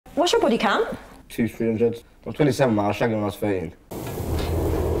What's your body count? 200-300. I'm 27, man. I was shagging when I was 13.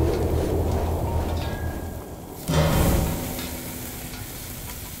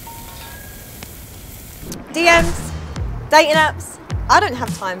 DMs, dating apps, I don't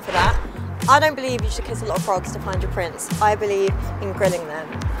have time for that. I don't believe you should kiss a lot of frogs to find your prince. I believe in grilling them.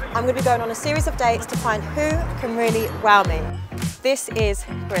 I'm going to be going on a series of dates to find who can really wow me. This is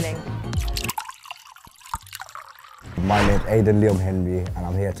grilling. My name's Liam Henry, and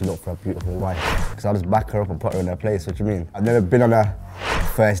I'm here to look for a beautiful wife. Because I'll just back her up and put her in her place, what do you mean? I've never been on a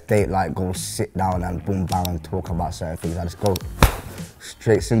first date, like go sit down and boom bang and talk about certain things. I just go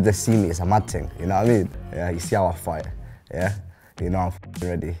straight, as soon as they see me, it's a mad thing, you know what I mean? Yeah, you see how I fight, yeah? You know I'm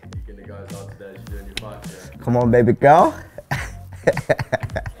ready. You gonna go out today, she's doing your fight, yeah? Come on, baby girl.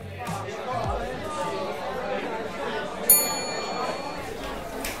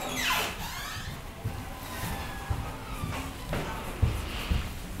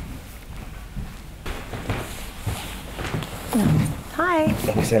 Hi.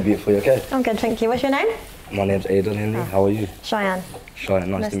 You sound beautiful, you okay? I'm good, thank you. What's your name? My name's Aidan Henry. How are you? Cheyenne.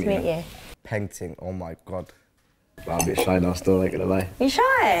 Cheyenne, nice to meet you. Painting, oh my God. But I'm a bit shy now still, ain't gonna lie. You shy?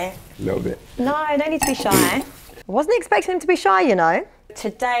 A little bit. No, I don't need to be shy. Wasn't expecting him to be shy, you know.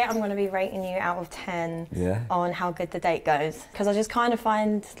 Today I'm going to be rating you out of 10 on how good the date goes. Because I just kind of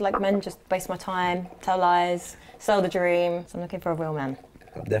find like men just waste my time, tell lies, sell the dream. So I'm looking for a real man.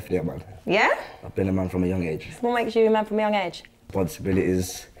 I'm definitely a man. Yeah? I've been a man from a young age. What makes you a man from a young age?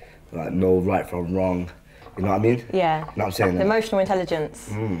 Responsibilities, like know right from wrong. You know what I mean? Yeah. You know what I'm saying? Emotional intelligence.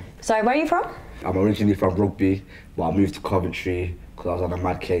 So where are you from? I'm originally from Rugby, but I moved to Coventry because I was on a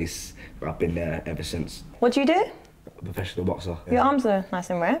mad case where I've been there ever since. What do you do? A professional boxer. Your arms are nice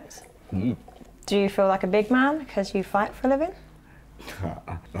and ripped. Do you feel like a big man because you fight for a living?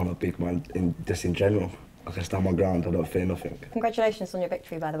 I'm a big man just in general. I can stand my ground, I don't fear nothing. Congratulations on your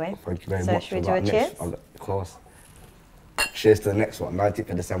victory, by the way. Thank you very so much. So should we do a cheers? Of course. Cheers to the next one, 19th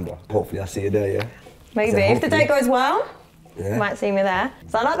of December. Hopefully I'll see you there, yeah? Maybe. If the date goes well, you might see me there.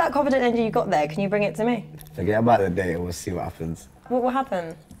 So I like that confident energy you got there. Can you bring it to me? Forget about the day, we'll see what happens. What will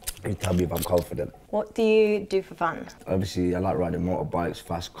happen? You tell me if I'm confident. What do you do for fun? Obviously, I like riding motorbikes,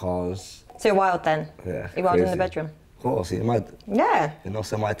 fast cars. So you're wild then? Yeah. You're wild in the bedroom? Of course, you're mad. Yeah. You know,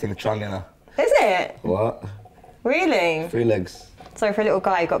 some my thing strong, you know. Is it? What? Really? 3 legs. So for a little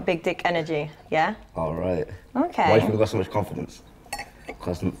guy, you got big dick energy, yeah? All right. Okay. Why do you think I got so much confidence?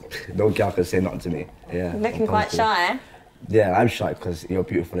 Because no girl can say nothing to me. Yeah. Looking quite shy. Yeah, I'm shy because you're a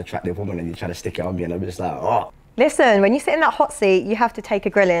beautiful, attractive woman and you try to stick it on me and I'm just like, oh. Listen, when you sit in that hot seat, you have to take a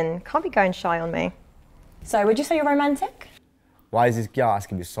grilling. Can't be going shy on me. So would you say you're romantic? Why is this girl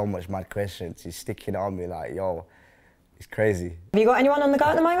asking me so much mad questions? She's sticking it on me like, yo, it's crazy. Have you got anyone on the go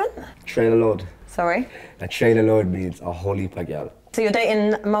at the moment? Trailer load. Sorry? A trailer load means a whole heap of girl. So you're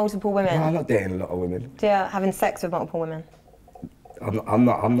dating multiple women? No, I'm not dating a lot of women. So you're having sex with multiple women? I'm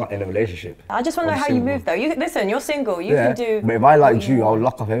not in a relationship. I just want to know how you move though. Listen, you're single, you can do... But if I liked you, I'll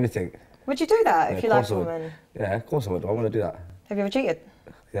lock off everything. Would you do that if you liked a woman? Yeah, of course I would. I want to do that. Have you ever cheated?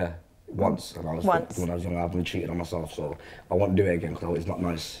 Yeah, once. When I was young, I've been cheating on myself, so I won't do it again because it's not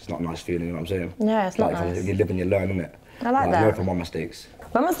nice. It's not a nice feeling, you know what I'm saying? Yeah, it's not nice. You live and you learn, innit? I like that. I learn from my mistakes.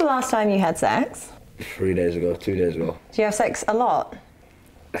 When was the last time you had sex? 3 days ago, 2 days ago. Do you have sex a lot?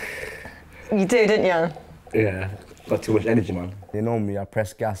 You do, didn't you? Yeah, got too much energy, man. You know me, I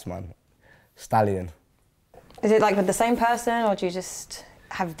press gas, man. Stallion. Is it like with the same person, or do you just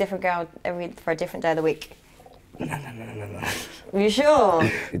have a different girl for a different day of the week? No. You sure?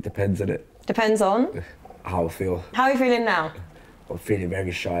 It depends on it. Depends on? How I feel. How are you feeling now? I'm feeling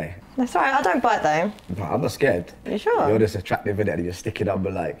very shy. That's all right, I don't bite though. No, I'm not scared. You sure? You're just attractive in it and you're sticking up,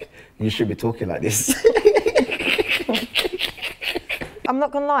 but like, you should be talking like this. I'm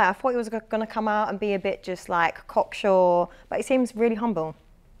not gonna lie, I thought he was gonna come out and be a bit just like cocksure, but he seems really humble.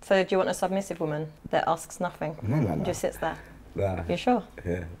 So do you want a submissive woman that asks nothing? No. Just sits there? Nah. You sure?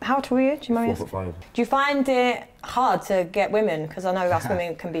 Yeah. How tall are you? Do you mind 4'5". Do you find it hard to get women? Because I know us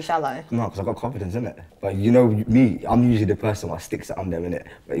women can be shallow. No, because I've got confidence in it. But you know me, I'm usually the person that sticks it on them, innit?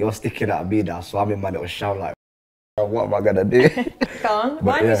 But you're sticking it at me now, so I'm in my little shout like, what am I gonna do? Go on.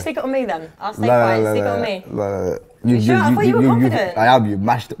 Why don't you stick it on me then? I'll stay quiet, stick it on me. No. You sure? I thought you were confident. I am, you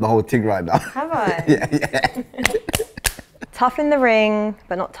mashed up the whole thing right now. Have I? Yeah. Tough in the ring,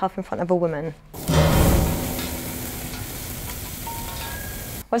 but not tough in front of a woman.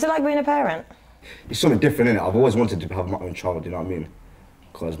 What's it like being a parent? It's something different, innit? I've always wanted to have my own child, you know what I mean?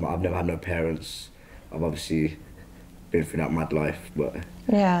 Because I've never had no parents. I've obviously been through that mad life, but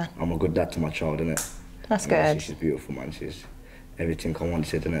yeah, I'm a good dad to my child, innit? That's good. She's beautiful, man. She's everything I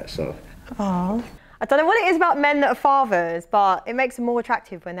wanted, innit? So. Aww. I don't know what it is about men that are fathers, but it makes them more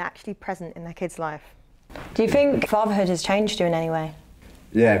attractive when they're actually present in their kid's life. Do you think fatherhood has changed you in any way?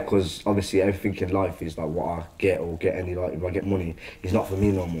 Yeah, because obviously everything in life is like what I get or get any, like if I get money, it's not for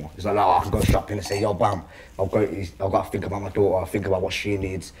me no more. It's like, no, I can go shopping and say, yo, bam, I've got to think about my daughter, think about what she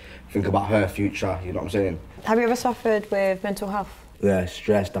needs, think about her future, you know what I'm saying? Have you ever suffered with mental health? Yeah,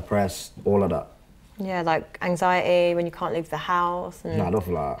 stress, depressed, all of that. Yeah, like anxiety when you can't leave the house. And Nah,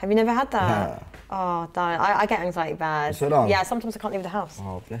 nothing like that. Have you never had that? Nah. Oh, don't. I get anxiety bad. So don't? Yeah, sometimes I can't leave the house.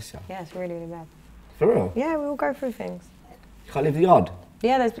 Oh, bless you. Yeah, it's really, really bad. For real? Yeah, we all go through things. You can't leave the yard?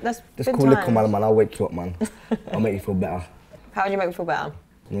 Yeah, that's Just call Likkleman, man, I'll wake you up, man. I'll make you feel better. How would you make me feel better?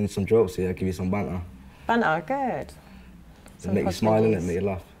 You need some jokes here, I'll give you some banter. Banter, good. It'll make you smile, innit? Make you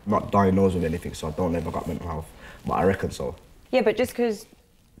laugh. I'm not diagnosed with anything, so I don't know if I got mental health, but I reckon so. Yeah, but just because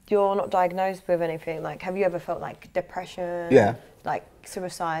you're not diagnosed with anything, like, have you ever felt like depression? Yeah. Like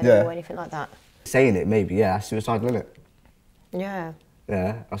suicide or anything like that? Saying it, maybe, yeah, that's suicidal, innit? Yeah.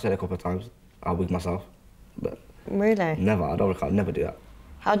 Yeah, I've said it a couple of times. I'll wig myself, but... Really? Never, I'd never do that.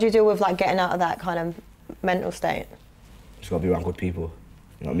 How do you deal with like getting out of that kind of mental state? Just gotta be around good people,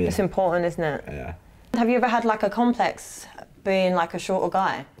 you know what I mean? It's important, isn't it? Yeah. Have you ever had like a complex being like a shorter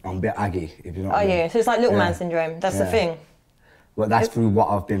guy? I'm a bit aggy, if you know what I mean. Oh yeah, so it's like Likkleman syndrome, that's the thing. Well, that's through what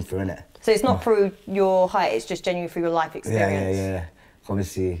I've been through, innit? So it's not through your height, it's just genuinely through your life experience? Yeah.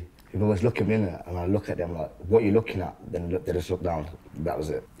 Obviously, people always look at me, innit? And I look at them like, what are you looking at? Then they just look down. That was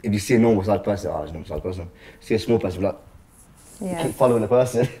it. If you see a normal sized person, oh, it's a normal sized person. See a small person, like, keep following the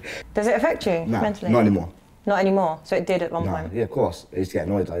person. Does it affect you mentally? Not anymore. Not anymore? So it did at one point? Yeah, of course. I used to get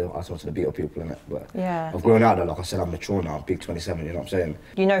annoyed. I just wanted to beat up people, innit? But yeah. I've grown out though, like I said, I'm mature now, I'm big 27, you know what I'm saying?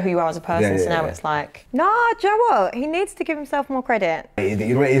 You know who you are as a person, so now it's like, nah, do you know what? He needs to give himself more credit. You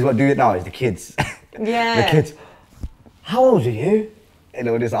know what it is, what do it now, is the kids. Yeah. The kids, how old are you? You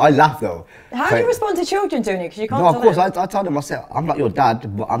know, I laugh though. How do you respond to children doing it? Because you can't. No, of course, I tell them, I say, I'm not your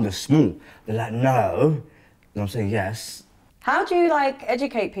dad, but I'm just small. They're like, no. And I'm saying, yes. How do you like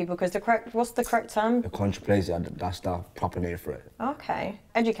educate people? Because what's the correct term? Achondroplasia, that's the proper name for it. Okay,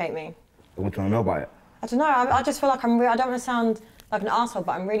 educate me. What do you want to know about it? I don't know, I just feel like I don't want to sound like an arsehole,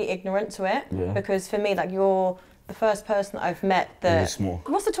 but I'm really ignorant to it. Yeah. Because for me, like, you're the first person I've met that... Really small.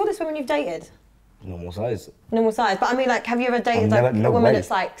 What's the tallest woman you've dated? Normal size. Normal size, but I mean, like, have you ever dated a woman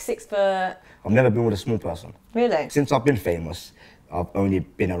that's like 6 foot? I've never been with a small person. Really? Since I've been famous, I've only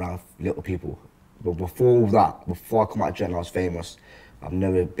been around little people. But before all that, before I come out of jail and I was famous, I've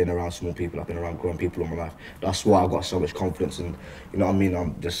never been around small people. I've been around grown people all my life. That's why I've got so much confidence and, you know what I mean,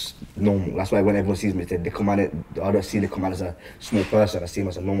 I'm just normal. That's why when everyone sees me, they come at it, I don't see Likkleman as a small person, I see him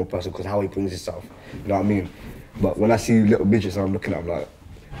as a normal person because how he brings himself, you know what I mean? But when I see little midgets and I'm looking at them like,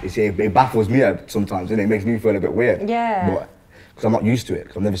 you see, it baffles me sometimes, and it makes me feel a bit weird. Yeah. But, because I'm not used to it,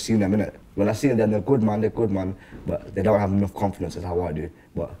 because I've never seen them in it. When I see them, they're good man, but they don't have enough confidence as how I do.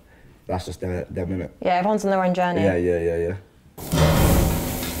 But that's just them in it. Yeah, everyone's on their own journey. Yeah.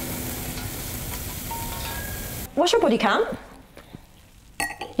 What's your body count?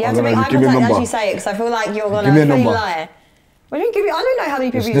 You have to make eye contact as you say it, because I feel like you're gonna really lie. Well, you give me. I don't know how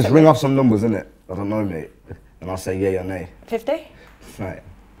many people you just ring off some numbers, innit? I don't know, mate. And I'll say yay or nay. 50? Right.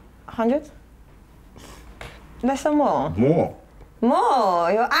 100? Less or more? More.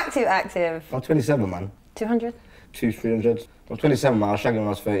 More? You're active. I'm 27, man. 200? 300. I'm 27, man. I was shagging when I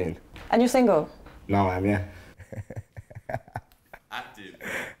was 13. And you're single? No, I am, yeah.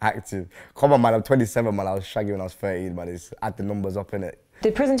 Active. Come on, man. I'm 27, man. I was shagging when I was 13, man. It's add the numbers up, innit?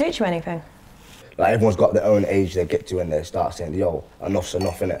 Did prison teach you anything? Like, everyone's got their own age they get to when they start saying, yo, enough's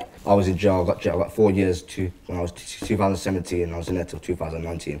enough, innit? I was in jail. I got 4 years when I was 2017, and I was in there till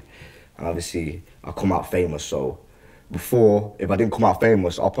 2019. And obviously, I come out famous, so before, if I didn't come out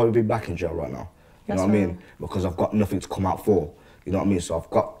famous, I'll probably be back in jail right now. You know what I mean? Because I've got nothing to come out for. You know what I mean? So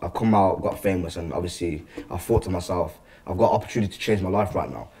I've come out, got famous, and obviously I thought to myself, I've got opportunity to change my life right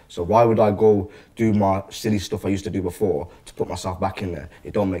now. So why would I go do my silly stuff I used to do before to put myself back in there?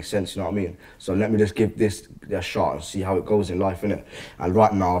 It don't make sense, you know what I mean? So let me just give this a shot and see how it goes in life, innit? And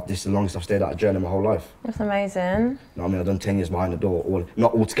right now, this is the longest I've stayed out of jail in my whole life. That's amazing. You know what I mean? I've done 10 years behind the door,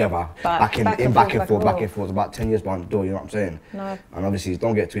 not all together. Back and forth, about 10 years behind the door, you know what I'm saying? No. And obviously,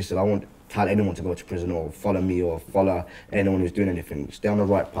 don't get twisted, I won't tell anyone to go to prison or follow me or follow anyone who's doing anything. Stay on the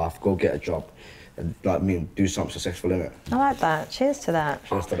right path, go get a job. And, like, do something successful in it. I like that. Cheers to that.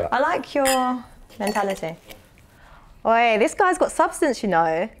 Cheers to that. I like your mentality. Oi, this guy's got substance, you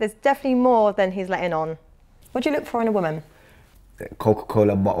know. There's definitely more than he's letting on. What do you look for in a woman?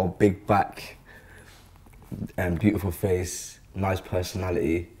 Coca-Cola bottle, big back, beautiful face, nice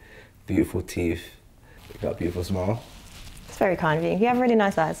personality, beautiful teeth, got a beautiful smile. very kind of you. You have really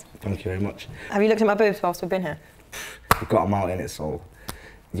nice eyes. Thank you very much. Have you looked at my boobs whilst we've been here? You've got them out in it, so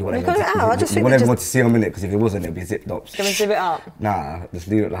you want everyone to see them in it, because if it wasn't, it'd be zipped up. Can we zip it up? Nah, just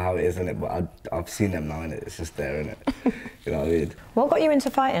leave it like how it is, innit? But I've seen them now, innit? It's just there, innit? You know what I mean? What got you into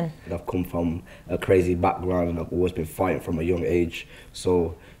fighting? I've come from a crazy background, and I've always been fighting from a young age.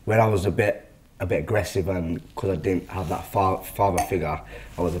 So when I was a bit aggressive, and because I didn't have that father figure,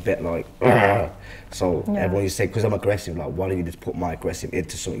 I was a bit like, so everyone used to say, because I'm aggressive, like, why don't you just put my aggressive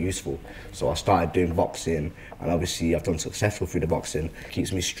into something useful? So I started doing boxing, and obviously I've done successful through the boxing.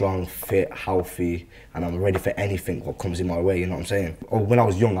 Keeps me strong, fit, healthy, and I'm ready for anything what comes in my way, you know what I'm saying? Or when I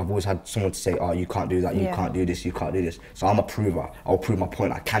was young, I've always had someone to say, oh, you can't do that, you can't do this, you can't do this. So I'm a prover. I'll prove my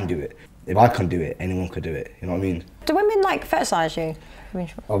point, I can do it. If I can do it, anyone could do it, you know what I mean? Do women like fetishize you?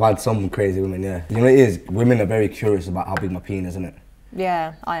 I've had some crazy women, yeah. You know what it is? Women are very curious about how big my penis is, isn't it?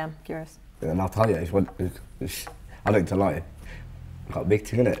 Yeah, I am curious. Yeah, and I'll tell you, I don't need to lie. I've got a big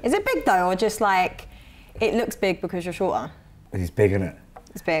thing, innit? Is it big though, or just like, it looks big because you're shorter? It's big, innit?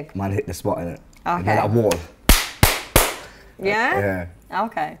 It's big. Man hit the spot, innit? Okay. And then that wall. Yeah? Yeah.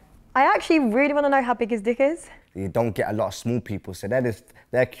 Okay. I actually really want to know how big his dick is. You don't get a lot of small people, so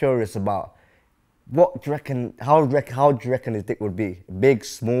they're curious about what do you reckon, how do you reckon his dick would be? Big,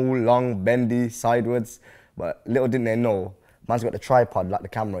 small, long, bendy, sideways. But little didn't they know, man's got the tripod like the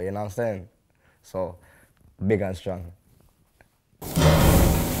camera, you know what I'm saying? So, big and strong.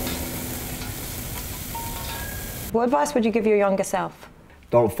 What advice would you give your younger self?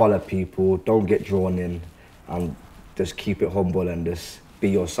 Don't follow people, don't get drawn in, and just keep it humble and just be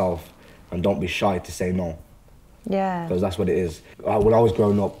yourself, and don't be shy to say no. Yeah. Because that's what it is. When I was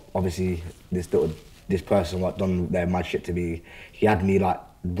growing up, obviously, this person what done their mad shit to me, he had me like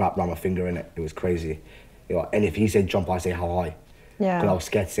wrapped around my finger in it. It was crazy. You know, and if he said jump, I say how high. Yeah. Because I was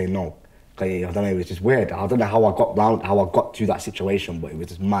scared to say no. I don't know, it was just weird. I don't know how I got to that situation, but it was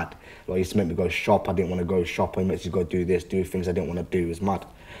just mad. Like, he used to make me go shop, I didn't want to go shop, he makes you go do this, do things I didn't want to do. It was mad.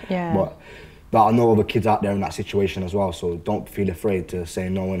 Yeah. But I know other kids out there in that situation as well, so don't feel afraid to say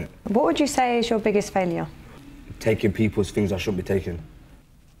no, innit? What would you say is your biggest failure? Taking people's things I shouldn't be taking.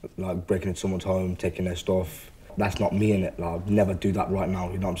 Like breaking into someone's home, taking their stuff. That's not me, innit? Like, I'd never do that right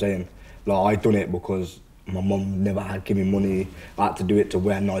now, you know what I'm saying? Like, I done it because my mum never had given me money. I had to do it to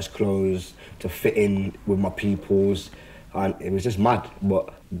wear nice clothes, to fit in with my peoples, and it was just mad.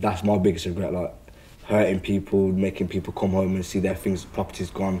 But that's my biggest regret, like hurting people, making people come home and see their things, properties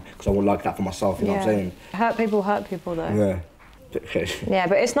gone, because I wouldn't like that for myself, you know what I'm saying? Hurt people though. Yeah. Yeah,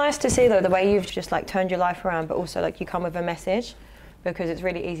 but it's nice to see though the way you've just like turned your life around, but also like you come with a message, because it's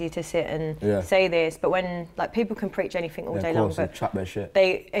really easy to sit and say this, but when like people can preach anything all day long, but trap their shit.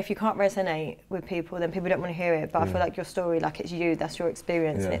 If you can't resonate with people, then people don't want to hear it. But I feel like your story, like it's you, that's your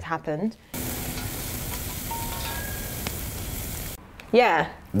experience, and it's happened. Yeah.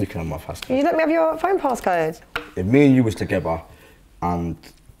 You can have my passcode. Can you let me have your phone passcode? If me and you was together and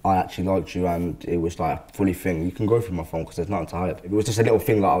I actually liked you and it was like a fully thing, you can go through my phone because there's nothing to hide. If it was just a little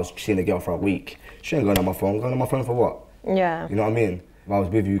thing like I was seeing a girl for a week, she ain't going on my phone. Going on my phone for what? Yeah. You know what I mean? If I was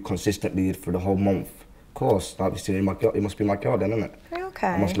with you consistently for the whole month, of course, obviously you must be my girl then, innit? Okay.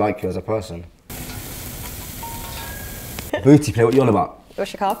 I must like you as a person. Booty play, what you on about?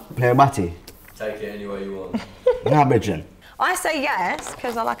 What's your cup? Play a batty? Take it any way you want. Nah, Bridget. I say yes,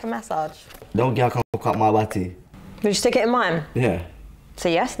 because I like a massage. Don't get a cock up my batty. Would you stick it in mine? Yeah. So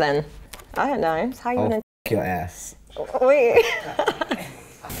yes then. I don't know. It's how you want to... your ass. Wait.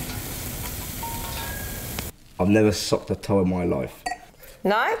 I've never sucked a toe in my life.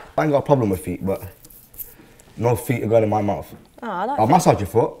 No? I ain't got a problem with feet, but no feet are going in my mouth. Oh, I like I'll massage your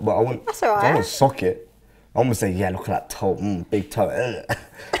foot, but I wouldn't. That's all right. I wouldn't suck it. I'm gonna say, yeah, look at that toe, big toe.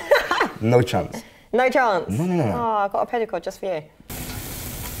 No chance. No chance? No. Oh, I've got a pedicure just for you.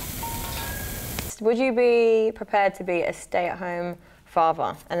 Would you be prepared to be a stay-at-home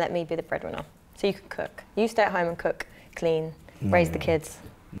father and let me be the breadwinner? So you can cook. You stay at home and cook, clean, raise the kids.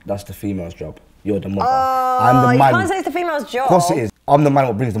 That's the female's job. You're the mother. Oh, I'm the man. You can't say it's the female's job. Of course it is. I'm the man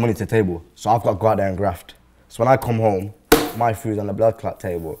who brings the money to the table, so I've got to go out there and graft. So when I come home, my food's on the blood clot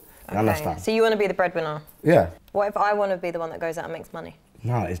table. You understand? So you want to be the breadwinner? Yeah. What if I want to be the one that goes out and makes money?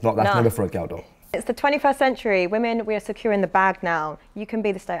 No, it's not. That's never for a girl, though. It's the 21st century. Women, we are secure in the bag now. You can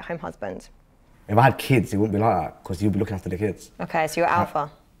be the stay-at-home husband. If I had kids, it wouldn't be like that, because you'd be looking after the kids. Okay, so you're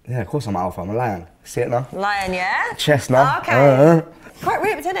alpha. Yeah, of course I'm alpha. I'm a lion. See it now? Lion, yeah? Chest now. Okay. Quite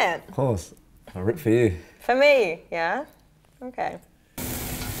ripped, isn't it? Of course. I rip for you. For me, yeah? Okay.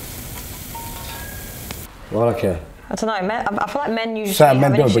 Well, okay. I don't know, I feel like men usually certain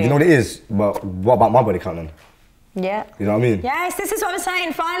men have don't, an but issue. you know what it is? But what about my body count then? Yeah. You know what I mean? Yes, this is what I'm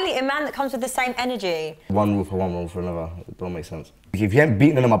saying. Finally, a man that comes with the same energy. One rule for one, rule for another. It don't make sense. If you ain't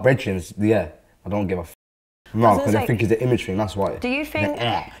beating none of my brethren, yeah, I don't give a f. No, because I think it's the image thing, that's why. Do you think...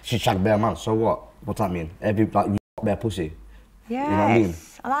 She shagged bare man, so what? What's that mean? Every, like, you bare pussy. Yes, you know what I mean?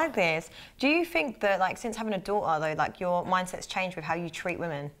 I like this. Do you think that, like, since having a daughter, though, like, your mindset's changed with how you treat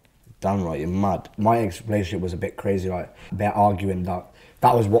women? Damn right, you're mad. My ex-relationship was a bit crazy, like, they're arguing that.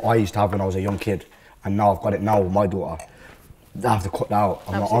 That was what I used to have when I was a young kid, and now I've got it now with my daughter. I have to cut that out.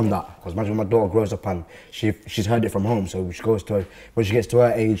 I'm not on that. Because imagine when my daughter grows up and she's heard it from home, so she goes to her, when she gets to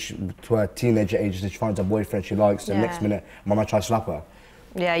her age, to her teenager age, she finds a boyfriend she likes, the next minute, mama tries to slap her.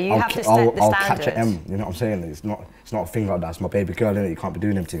 Yeah, you have to set the I'll standards. catch at M, you know what I'm saying? It's not a thing like that, it's my baby girl, innit? You can't be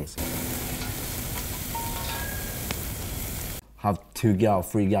doing them things. Have 2 girls,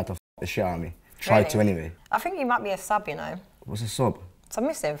 3 girls to f the shit out of me. Try to anyway. I think you might be a sub, you know. What's a sub?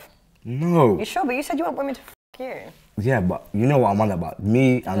 Submissive. No. You sure? But you said you want women to f you. Yeah, but you know what I'm on about.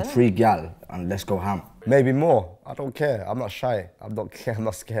 Me and 3 gal, and let's go ham. Maybe more. I don't care. I'm not shy. I'm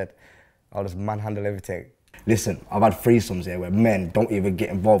not scared. I'll just manhandle everything. Listen, I've had threesomes here where men don't even get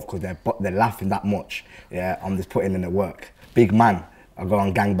involved because they're laughing that much. Yeah, I'm just putting in the work. Big man, I go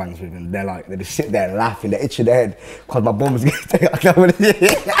on gangbangs with them. They just sit there laughing, they're itching their head because my bum's getting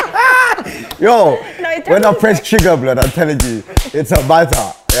Yo, no, when I press trigger, blood, I'm telling you, it's a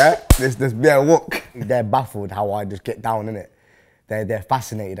matter. Yeah, this bare walk. They're baffled how I just get down in it. They're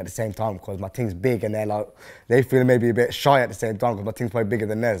fascinated at the same time because my thing's big and they feel maybe a bit shy at the same time because my thing's probably bigger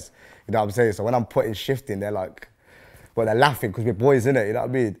than theirs. You know what I'm saying? So when I'm shifting, they're like, well, they're laughing because we're boys, innit? You know what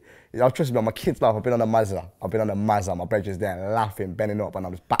I mean? Trust me, my kids laugh. I've been on a Mazda. My brother's there laughing, bending up, and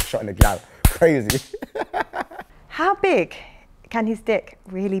I'm just backshotting the gal. Crazy. How big can his dick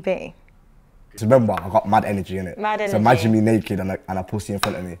really be? Just remember, I got mad energy in it. Mad energy. So imagine me naked and a pussy in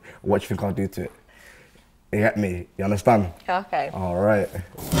front of me. What do you think I'll do to it? You get me? You understand? Okay. All right.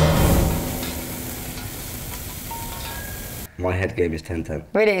 My head game is 10-10.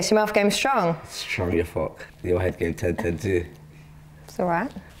 Really? So your mouth game's strong? Strong as fuck. Your head game 10-10 too. It's all right.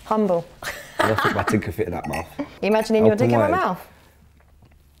 Humble. I don't think my thing can fit in that mouth. You imagining your dick in my mouth?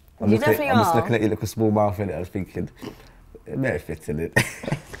 I'm just looking at your little small mouth in it. I was thinking, it better fit in it.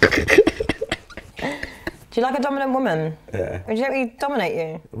 Do you like a dominant woman? Yeah. Would you let me dominate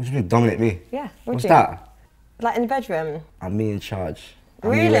you? What do you mean, dominate me? Yeah. What's that? Like in the bedroom? I'm me in charge.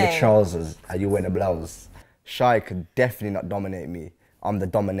 Really? You wear the trousers and you wear the blouse. Shy could definitely not dominate me. I'm the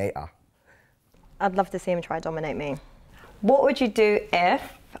dominator. I'd love to see him try to dominate me. What would you do if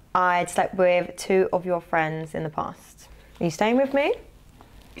I'd slept with 2 of your friends in the past? Are you staying with me?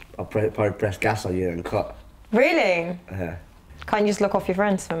 I'll probably press gas on you and cut. Really? Yeah. Can't you just look off your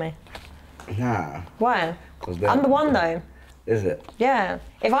friends for me? Nah. Why? I'm the one though. Is it? Yeah.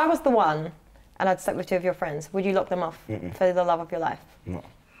 If I was the one and I'd slept with 2 of your friends, would you lock them off for the love of your life? No.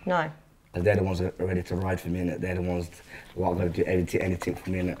 No? Because they're the ones that are ready to ride for me, innit? They're the ones who are going to do anything for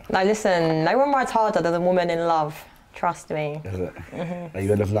me, innit? No, listen, no one rides harder than a woman in love. Trust me. Is it? Are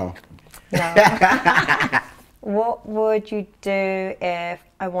you in love now? No. What would you do if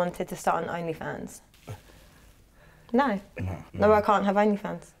I wanted to start an OnlyFans? No. No, I can't have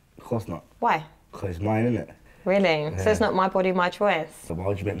OnlyFans. Of course not. Why? Because it's mine, isn't it? Really? Yeah. So it's not my body, my choice? So why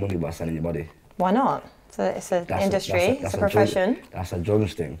would you make money by selling your body? Why not? So it's an industry, it's a profession. That's a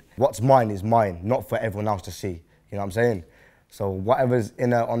Jones thing. What's mine is mine, not for everyone else to see. You know what I'm saying? So whatever's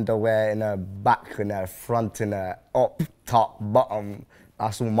in her underwear, in her back, in her front, in her up, top, bottom,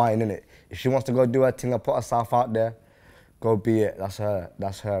 that's all mine, innit? If she wants to go do her thing and put herself out there, go be it. That's her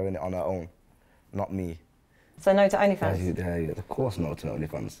innit, on her own, not me. So no to OnlyFans? Yeah, of course no to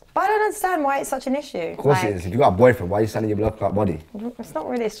OnlyFans. But I don't understand why it's such an issue. Of course it is. If you got a boyfriend, why are you selling your blood-clot body? It's not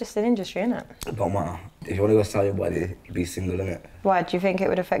really, it's just an industry, isn't it? It don't matter. If you want to go sell your body, be single, innit? Why? Do you think it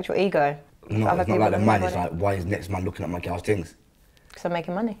would affect your ego? No, it's not like the man. It's like, why is next man looking at my girl's things? Because I'm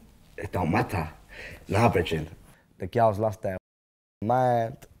making money. It don't matter. Nah, Bridget. The girls lost their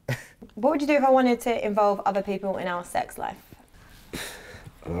mind. What would you do if I wanted to involve other people in our sex life? I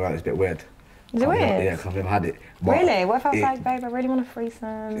don't know, it's a bit weird. Is it weird? Yeah, because I've never had it. But really? What if I was like, babe, I really want a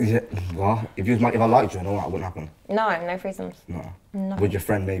threesome? Yeah, well, if I liked you, I know that wouldn't happen. No, no threesomes. No. With your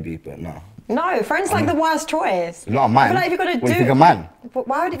friend maybe, but no. No, friend's like the worst choice. Not a man. I feel like if you're gonna do... What, you think a man? But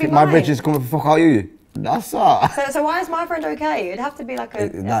why would it be mine? My bitch is coming to fuck out you. That's that. So why is my friend okay? It'd have to be like a...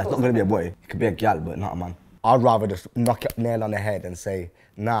 Nah, it's not gonna be a boy. It could be a gal, but not a man. I'd rather just knock it nail on the head and say,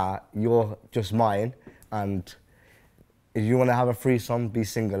 nah, you're just mine, and if you wanna have a threesome, be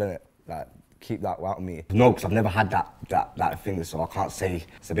single, innit? Like, keep that out of me. No, because I've never had that thing, so I can't say.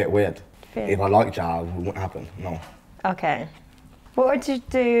 It's a bit weird. If I liked you, it wouldn't happen, no. Okay. What would you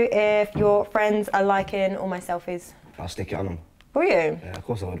do if your friends are liking all my selfies? I'll stick it on them. Will you? Yeah, of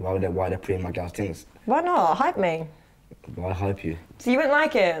course I would. Why they preying my girl's things? Why not? Hype me. Why hype you? So you wouldn't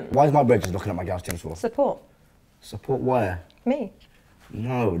like it? Why is my bread just looking at my girl's things for? Support. Support why? Me.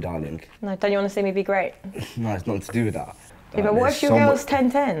 No, darling. No, don't you want to see me be great? No, it's nothing to do with that. Yeah, but what if your girl's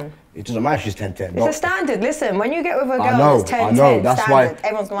 10-10? It doesn't matter if she's 10-10. It's a standard. Listen, when you get with a girl that's 10-10, I know, that's standard, why.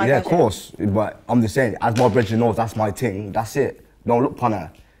 everyone's going to like yeah, that of course. But I'm just saying, as my brethren knows, that's my thing. That's it. Don't look upon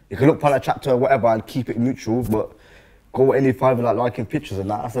her. You can look upon her chapter or whatever and keep it neutral, but go any further like liking pictures and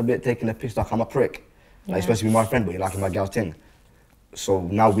that's a bit taking a piss like I'm a prick. Like, especially with my friend, but you're liking my girl's thing. So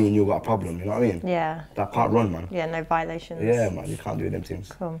now me and you got a problem, you know what I mean? Yeah. That can't run, man. Yeah, no violations. Yeah, man, you can't do them things.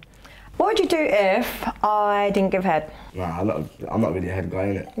 Cool. What would you do if I didn't give head? Nah, I'm not really a head guy,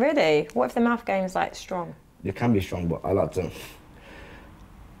 innit? Really? What if the mouth game's like strong? You can be strong, but I like to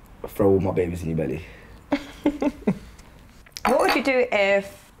throw all my babies in your belly. What would you do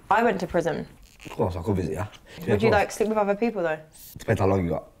if I went to prison? Of course, I could visit you. Yeah, Would you like sleep with other people though? Depends how long you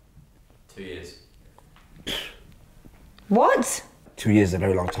got. 2 years. What? 2 years is a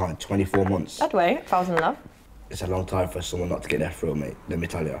very long time. 24 months. I'd wait if I was in love. It's a long time for someone not to get their thrill, mate. Let me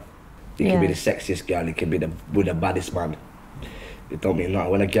tell you. You Yeah. can be the sexiest girl, you can be with the baddest man. It don't mean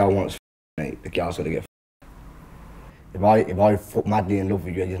nothing. When a girl wants mate, the girl's gonna get If I fall madly in love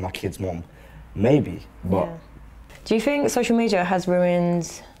with you and you're my kid's mom, maybe, but... Yeah. Do you think social media has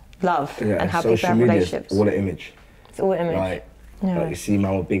ruined love and how people social have media relationships? is all an image. It's all image. Right. Yeah. Like you see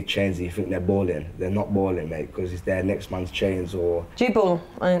man with big chains and you think they're balling. They're not balling, mate, because it's their next man's chains or... Do you ball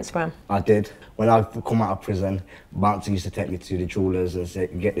on Instagram? I did. When I come out of prison, Bouncer used to take me to the jewellers and say,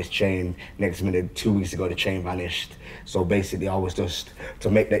 get this chain. Next minute, 2 weeks ago, the chain vanished. So basically, I was just to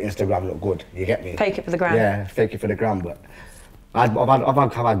make the Instagram look good. You get me? Fake it for the gram? Yeah, fake it for the gram. But I've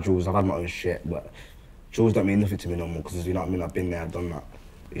had jewels, I've had my own shit, but jewels don't mean nothing to me no more because, you know what I mean, I've been there, I've done that.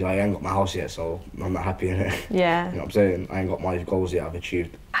 You know, I ain't got my house yet, so I'm not happy in it. Yeah. You know what I'm saying? I ain't got my goals yet, I've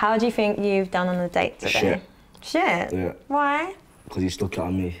achieved. How do you think you've done on the date today? Shit. Shit? Yeah. Why? Because he stuck it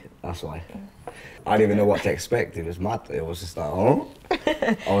on me, that's why. I didn't even know what to expect, it was mad. It was just like, oh.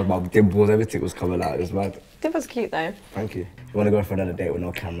 My dimples, everything was coming out, it was mad. It was cute though. Thank you. If you want to go for another date with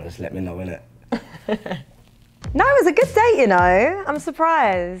no cameras, let me know, innit? No, it was a good date, you know. I'm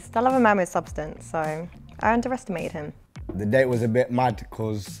surprised. I love a man with substance, so I underestimated him. The date was a bit mad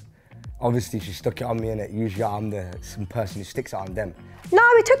because obviously she stuck it on me, innit? Usually I'm some person who sticks it on them. No,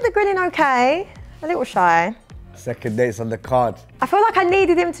 we took the grilling okay. A little shy. Second date's on the card. I feel like I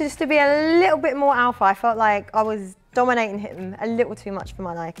needed him to be a little bit more alpha. I felt like I was dominating him a little too much for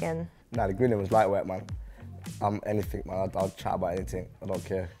my liking. Nah, the grilling was lightweight, man. Anything, man. I'll chat about anything. I don't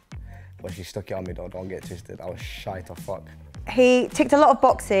care. But she stuck it on me, though. Don't get twisted. I was shy to fuck. He ticked a lot of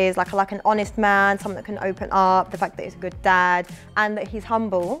boxes, like an honest man, someone that can open up, the fact that he's a good dad, and that he's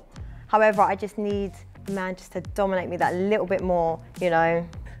humble. However, I just need a man just to dominate me that little bit more, you know.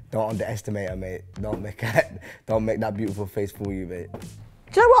 Don't underestimate her, mate. Don't make that beautiful face fool you, mate. Do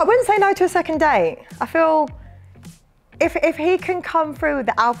you know what? I wouldn't say no to a second date. I feel if he can come through with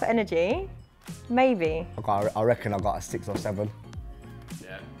the alpha energy, maybe. I reckon I got a 6 or 7.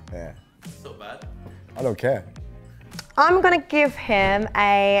 Yeah. Yeah. It's not bad. I don't care. I'm gonna give him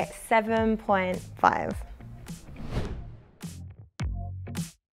a 7.5.